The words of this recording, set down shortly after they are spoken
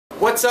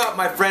What's up,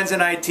 my friends in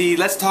IT?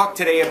 Let's talk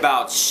today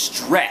about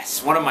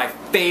stress, one of my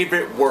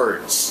favorite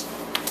words.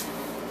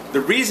 The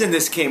reason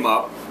this came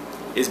up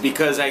is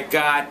because I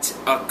got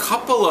a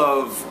couple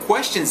of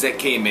questions that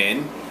came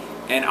in,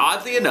 and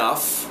oddly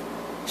enough,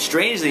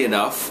 strangely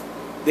enough,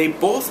 they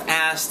both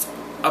asked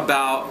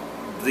about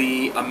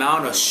the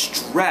amount of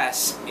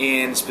stress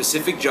in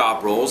specific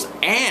job roles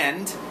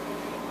and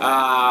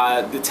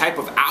the type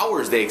of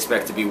hours they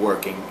expect to be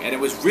working. And it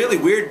was really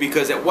weird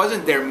because it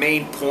wasn't their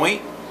main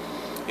point.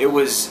 It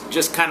was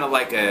just kind of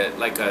like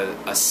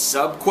a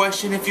sub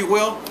question, if you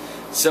will.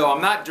 So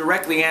I'm not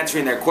directly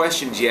answering their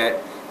questions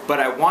yet, but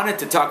I wanted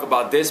to talk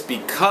about this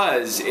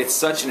because it's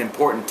such an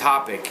important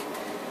topic.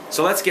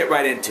 So let's get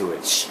right into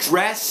it.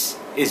 Stress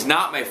is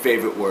not my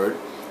favorite word.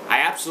 I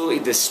absolutely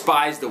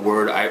despise the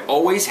word. I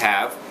always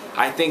have.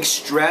 I think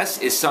stress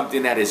is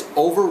something that is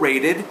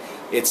overrated.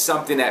 It's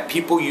something that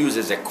people use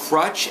as a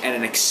crutch and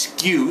an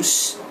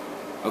excuse,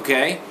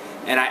 okay?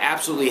 And I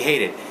absolutely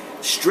hate it.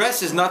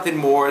 Stress is nothing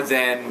more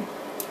than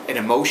an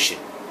emotion,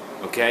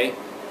 okay?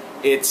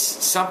 It's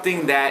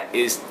something that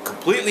is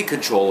completely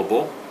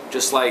controllable,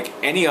 just like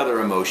any other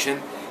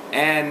emotion.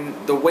 And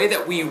the way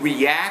that we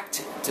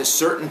react to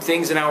certain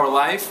things in our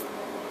life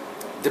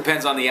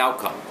depends on the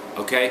outcome,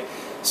 okay?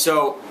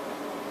 So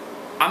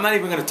I'm not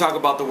even going to talk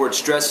about the word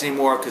stress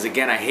anymore because,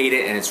 again, I hate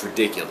it and it's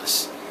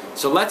ridiculous.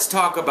 So let's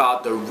talk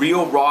about the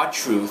real raw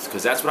truth,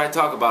 because that's what I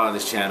talk about on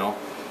this channel,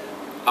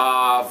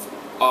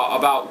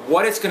 about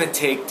what it's going to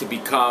take to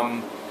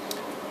become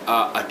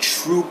a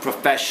true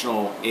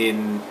professional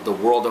in the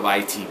world of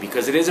IT,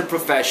 because it is a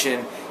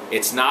profession.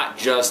 It's not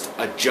just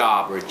a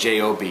job or a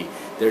job.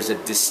 There's a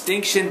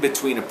distinction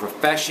between a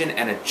profession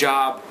and a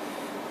job,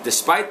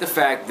 despite the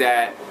fact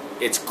that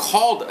it's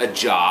called a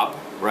job,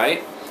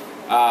 right?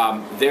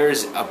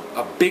 There's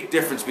a big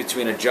difference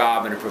between a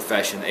job and a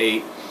profession.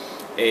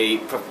 A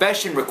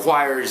profession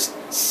requires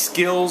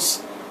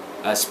skills,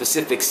 a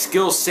specific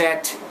skill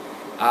set.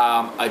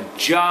 A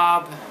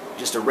job,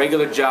 just a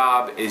regular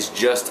job, is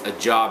just a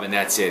job, and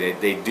that's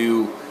it. They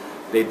do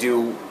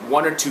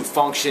one or two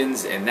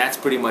functions, and that's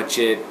pretty much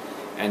it.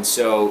 And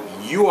so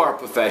you are a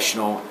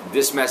professional.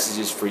 This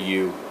message is for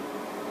you.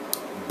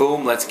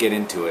 Boom, let's get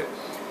into it.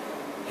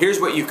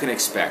 Here's what you can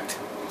expect.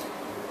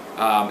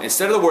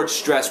 Instead of the word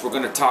stress, we're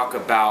going to talk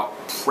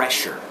about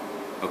pressure,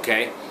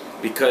 okay?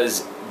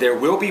 Because there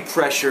will be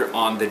pressure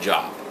on the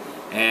job.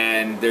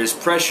 And there's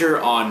pressure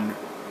on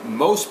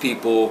most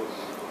people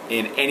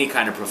in any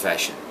kind of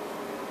profession.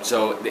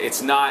 So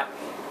it's not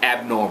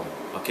abnormal,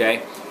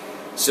 okay?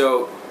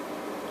 So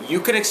you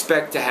can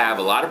expect to have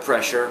a lot of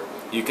pressure.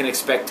 You can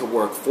expect to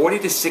work 40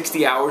 to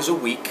 60 hours a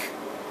week.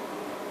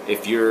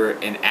 If you're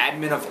an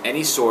admin of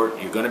any sort,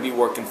 you're going to be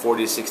working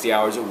 40 to 60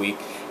 hours a week.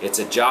 It's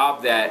a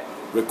job that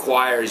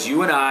requires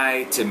you and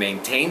I to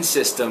maintain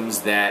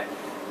systems that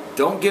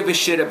don't give a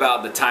shit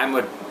about the time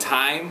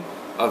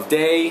of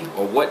day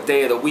or what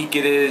day of the week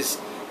it is.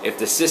 If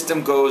the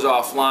system goes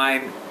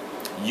offline,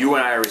 you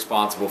and I are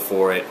responsible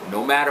for it,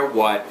 no matter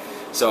what.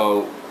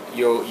 So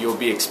you'll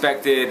be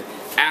expected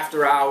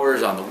after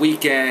hours, on the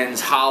weekends,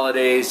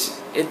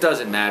 holidays. It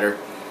doesn't matter.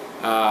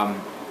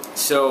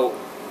 So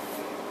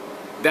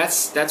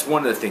that's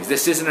one of the things.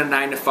 This isn't a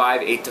 9 to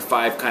 5, 8 to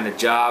 5 kind of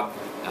job.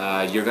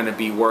 You're going to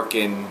be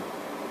working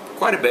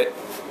quite a bit.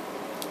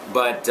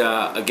 But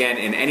again,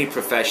 in any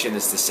profession,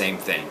 it's the same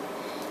thing.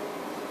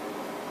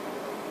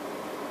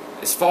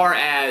 As far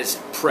as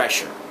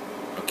pressure,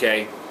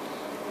 okay?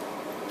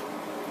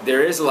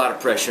 There is a lot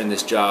of pressure in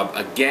this job,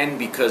 again,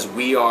 because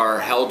we are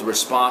held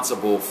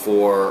responsible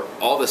for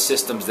all the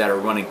systems that are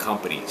running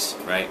companies,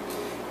 right?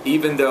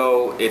 Even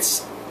though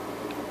it's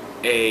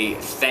a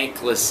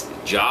thankless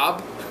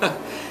job,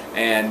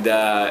 and,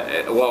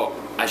 well,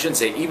 I shouldn't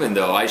say even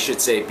though, I should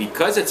say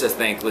because it's a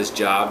thankless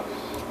job,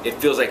 it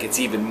feels like it's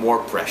even more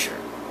pressure,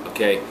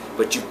 okay?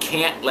 But you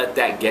can't let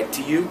that get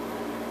to you.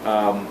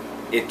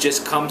 It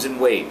just comes in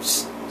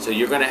waves. So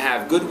you're going to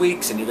have good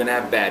weeks and you're going to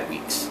have bad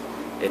weeks.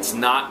 It's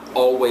not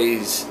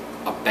always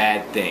a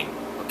bad thing,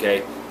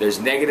 okay? There's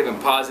negative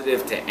and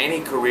positive to any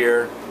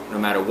career, no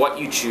matter what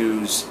you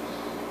choose.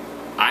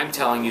 I'm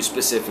telling you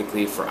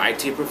specifically for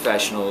IT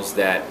professionals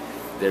that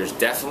there's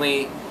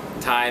definitely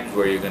times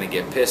where you're going to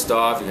get pissed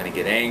off, you're going to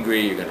get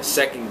angry, you're going to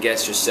second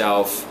guess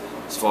yourself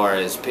as far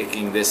as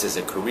picking this as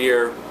a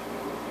career.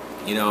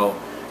 You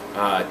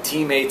know,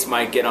 teammates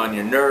might get on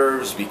your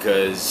nerves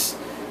because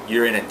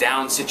you're in a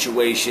down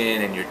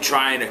situation and you're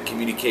trying to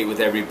communicate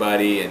with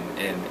everybody, and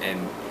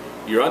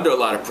you're under a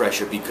lot of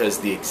pressure because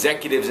the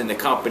executives in the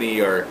company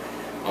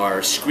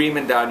are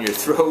screaming down your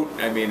throat.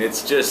 I mean,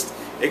 it's just,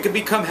 it can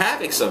become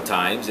havoc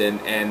sometimes,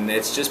 and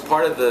it's just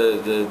part of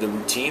the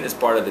routine, it's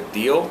part of the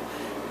deal.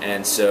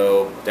 And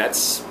so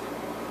that's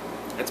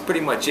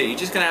pretty much it. You're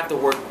just gonna have to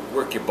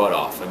work your butt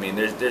off. I mean,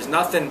 there's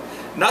nothing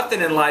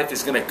in life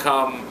is gonna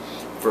come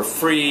for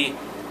free,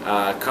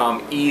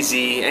 come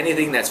easy.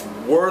 Anything that's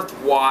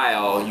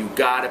worthwhile, you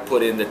gotta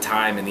put in the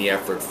time and the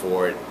effort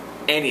for it.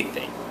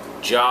 Anything,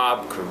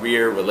 job,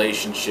 career,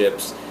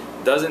 relationships,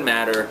 doesn't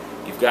matter.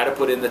 You've got to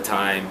put in the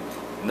time.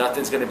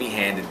 Nothing's going to be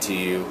handed to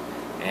you.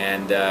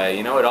 And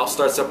you know, it all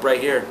starts up right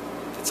here.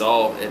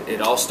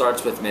 It all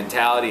starts with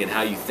mentality and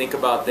how you think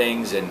about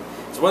things. And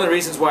it's one of the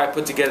reasons why I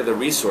put together the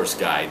resource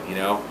guide, you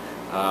know.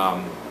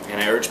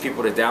 And I urge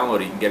people to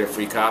download it. You can get a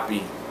free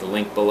copy, the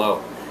link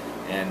below.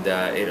 And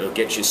it'll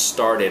get you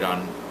started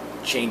on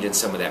changing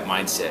some of that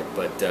mindset.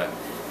 But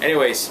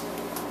anyways,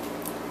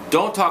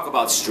 don't talk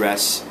about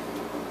stress.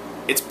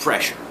 It's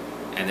pressure,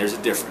 and there's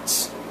a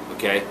difference.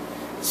 Okay,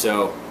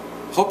 so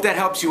hope that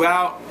helps you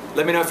out.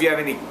 Let me know if you have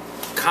any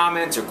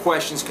comments or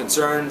questions,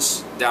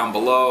 concerns down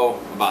below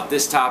about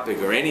this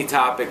topic or any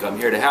topic. I'm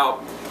here to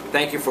help.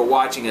 Thank you for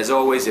watching. As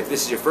always, if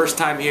this is your first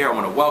time here, I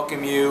want to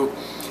welcome you.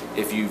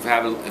 If you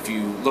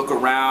look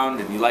around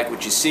and you like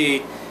what you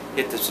see,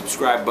 hit the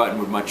subscribe button.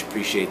 Would much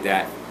appreciate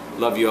that.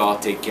 Love you all.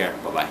 Take care.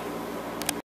 Bye-bye.